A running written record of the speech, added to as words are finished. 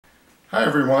Hi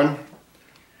everyone,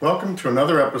 welcome to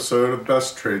another episode of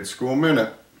Best Trade School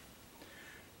Minute.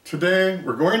 Today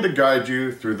we're going to guide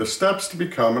you through the steps to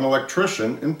become an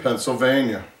electrician in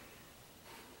Pennsylvania.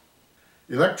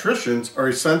 Electricians are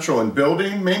essential in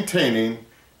building, maintaining,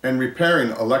 and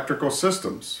repairing electrical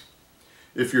systems.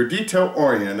 If you're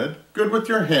detail-oriented, good with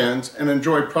your hands, and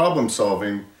enjoy problem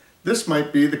solving, this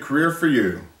might be the career for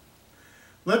you.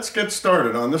 Let's get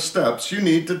started on the steps you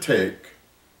need to take.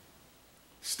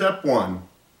 Step 1.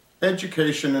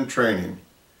 Education and training.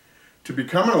 To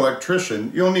become an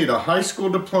electrician, you'll need a high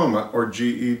school diploma or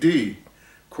GED.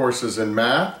 Courses in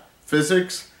math,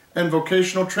 physics, and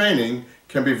vocational training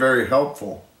can be very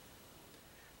helpful.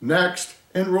 Next,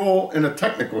 enroll in a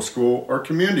technical school or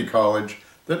community college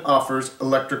that offers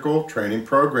electrical training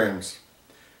programs.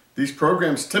 These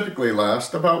programs typically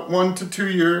last about 1 to 2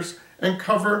 years and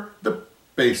cover the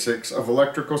basics of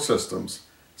electrical systems,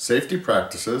 safety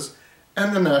practices,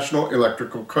 and the National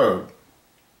Electrical Code.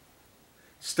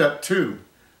 Step 2.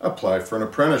 Apply for an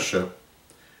apprenticeship.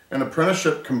 An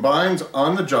apprenticeship combines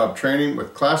on-the-job training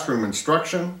with classroom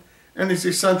instruction and is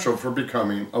essential for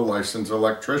becoming a licensed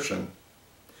electrician.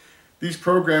 These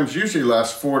programs usually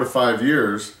last 4 to 5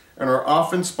 years and are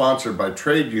often sponsored by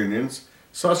trade unions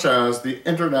such as the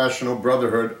International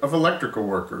Brotherhood of Electrical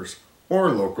Workers or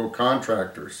local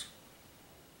contractors.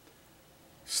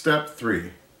 Step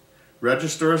 3.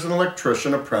 Register as an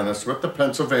electrician apprentice with the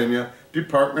Pennsylvania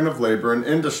Department of Labor and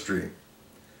Industry.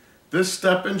 This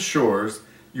step ensures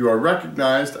you are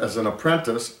recognized as an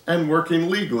apprentice and working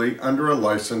legally under a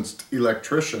licensed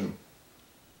electrician.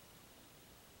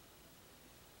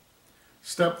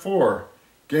 Step 4.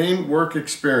 Gain work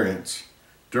experience.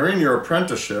 During your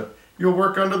apprenticeship, you'll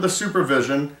work under the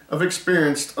supervision of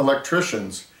experienced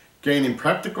electricians, gaining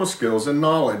practical skills and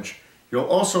knowledge. You'll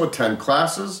also attend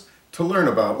classes to learn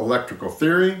about electrical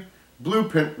theory,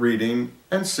 blueprint reading,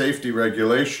 and safety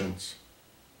regulations.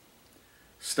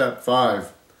 Step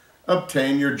 5.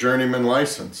 Obtain your journeyman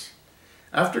license.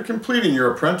 After completing your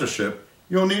apprenticeship,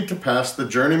 you'll need to pass the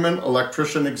Journeyman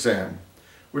Electrician exam,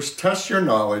 which tests your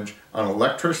knowledge of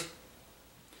electrical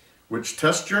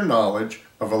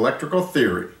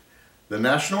theory, the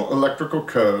National Electrical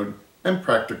Code, and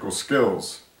practical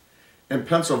skills. In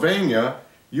Pennsylvania,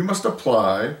 you must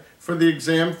apply for the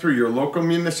exam through your local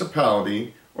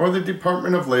municipality or the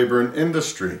Department of Labor and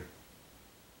Industry.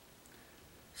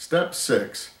 Step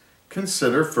 6.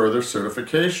 Consider further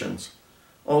certifications.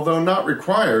 Although not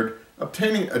required,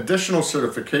 obtaining additional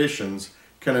certifications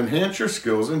can enhance your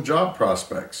skills and job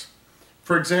prospects.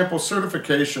 For example,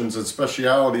 certifications in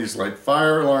specialties like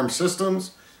fire alarm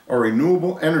systems or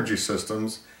renewable energy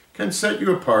systems can set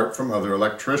you apart from other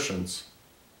electricians.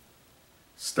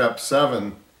 Step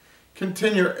 7.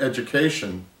 Continue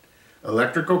education.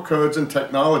 Electrical codes and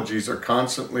technologies are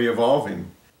constantly evolving.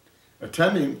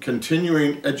 Attending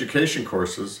continuing education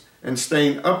courses and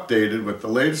staying updated with the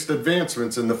latest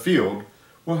advancements in the field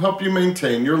will help you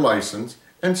maintain your license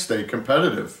and stay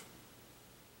competitive.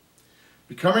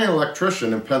 Becoming an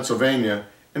electrician in Pennsylvania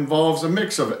involves a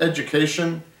mix of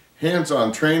education,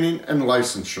 hands-on training, and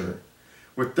licensure.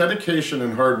 With dedication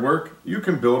and hard work, you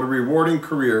can build a rewarding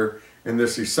career in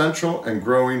this essential and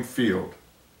growing field.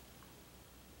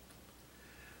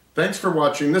 Thanks for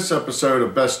watching this episode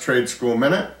of Best Trade School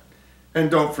Minute,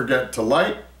 and don't forget to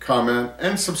like, comment,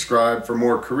 and subscribe for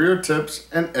more career tips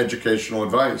and educational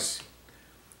advice.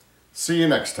 See you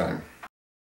next time.